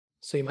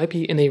So you might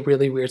be in a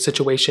really weird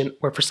situation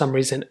where for some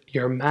reason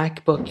your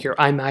MacBook, your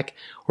iMac,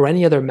 or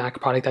any other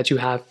Mac product that you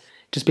have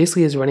just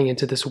basically is running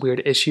into this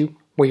weird issue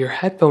where your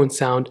headphone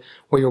sound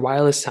or your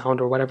wireless sound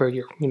or whatever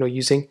you're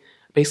using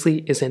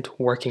basically isn't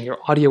working. Your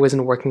audio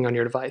isn't working on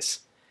your device.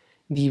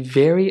 The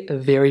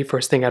very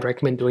first thing I'd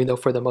recommend doing though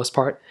for the most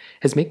part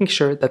is making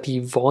sure that the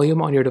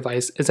volume on your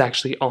device is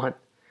actually on.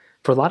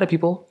 For a lot of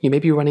people, you may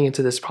be running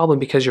into this problem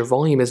because your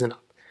volume isn't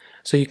up.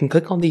 So you can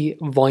click on the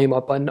volume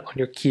up button on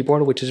your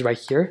keyboard, which is right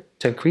here,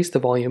 to increase the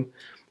volume.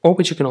 Or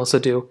what you can also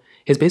do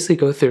is basically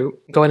go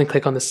ahead and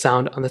click on the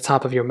sound on the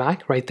top of your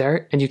Mac right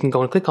there, and you can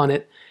go and click on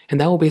it, and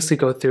that will basically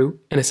go through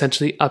and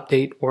essentially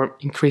update or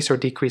increase or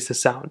decrease the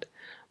sound.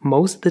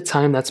 Most of the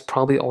time, that's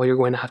probably all you're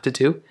going to have to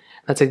do.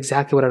 That's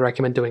exactly what I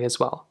recommend doing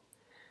as well.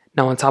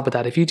 Now on top of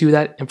that, if you do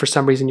that and for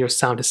some reason your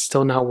sound is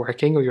still not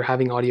working or you're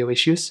having audio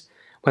issues,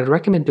 what I'd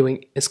recommend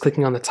doing is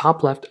clicking on the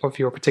top left of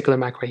your particular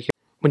Mac right here.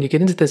 When you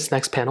get into this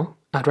next panel,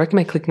 I'd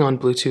recommend clicking on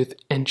Bluetooth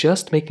and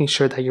just making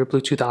sure that your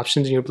Bluetooth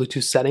options and your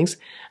Bluetooth settings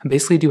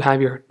basically do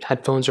have your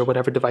headphones or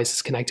whatever device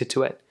is connected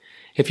to it.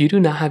 If you do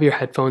not have your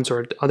headphones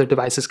or other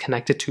devices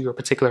connected to your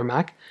particular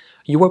Mac,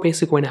 you are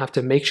basically going to have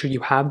to make sure you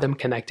have them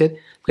connected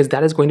because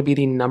that is going to be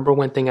the number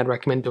one thing I'd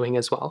recommend doing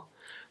as well.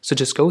 So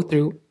just go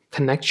through,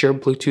 connect your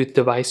Bluetooth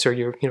device or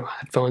your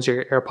headphones or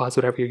your AirPods,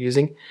 whatever you're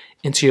using,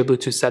 into your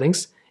Bluetooth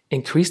settings,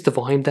 increase the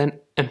volume then,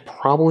 and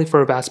probably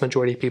for a vast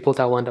majority of people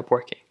that will end up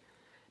working.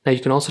 Now you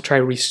can also try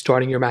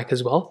restarting your Mac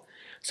as well.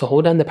 So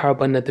hold down the power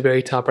button at the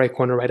very top right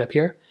corner right up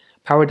here,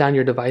 power down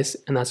your device,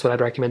 and that's what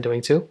I'd recommend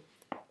doing too.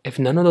 If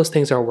none of those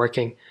things are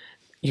working,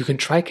 you can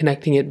try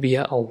connecting it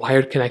via a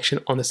wired connection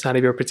on the side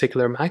of your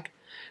particular Mac.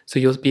 So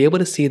you'll be able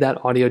to see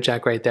that audio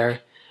jack right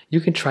there.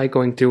 You can try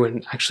going through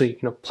and actually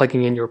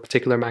plugging in your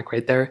particular Mac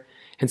right there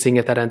and seeing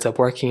if that ends up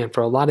working. And for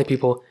a lot of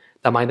people,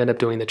 that might end up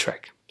doing the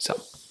trick. So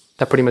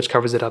that pretty much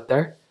covers it up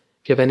there.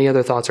 If you have any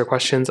other thoughts or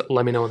questions,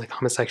 let me know in the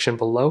comment section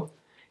below.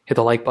 Hit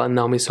the like button,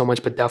 that would mean so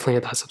much, but definitely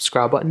hit that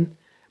subscribe button.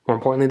 More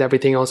importantly than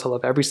everything else, I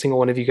love every single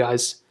one of you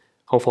guys.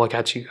 Hopefully I'll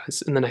catch you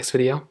guys in the next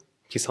video.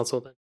 Peace out till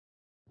then.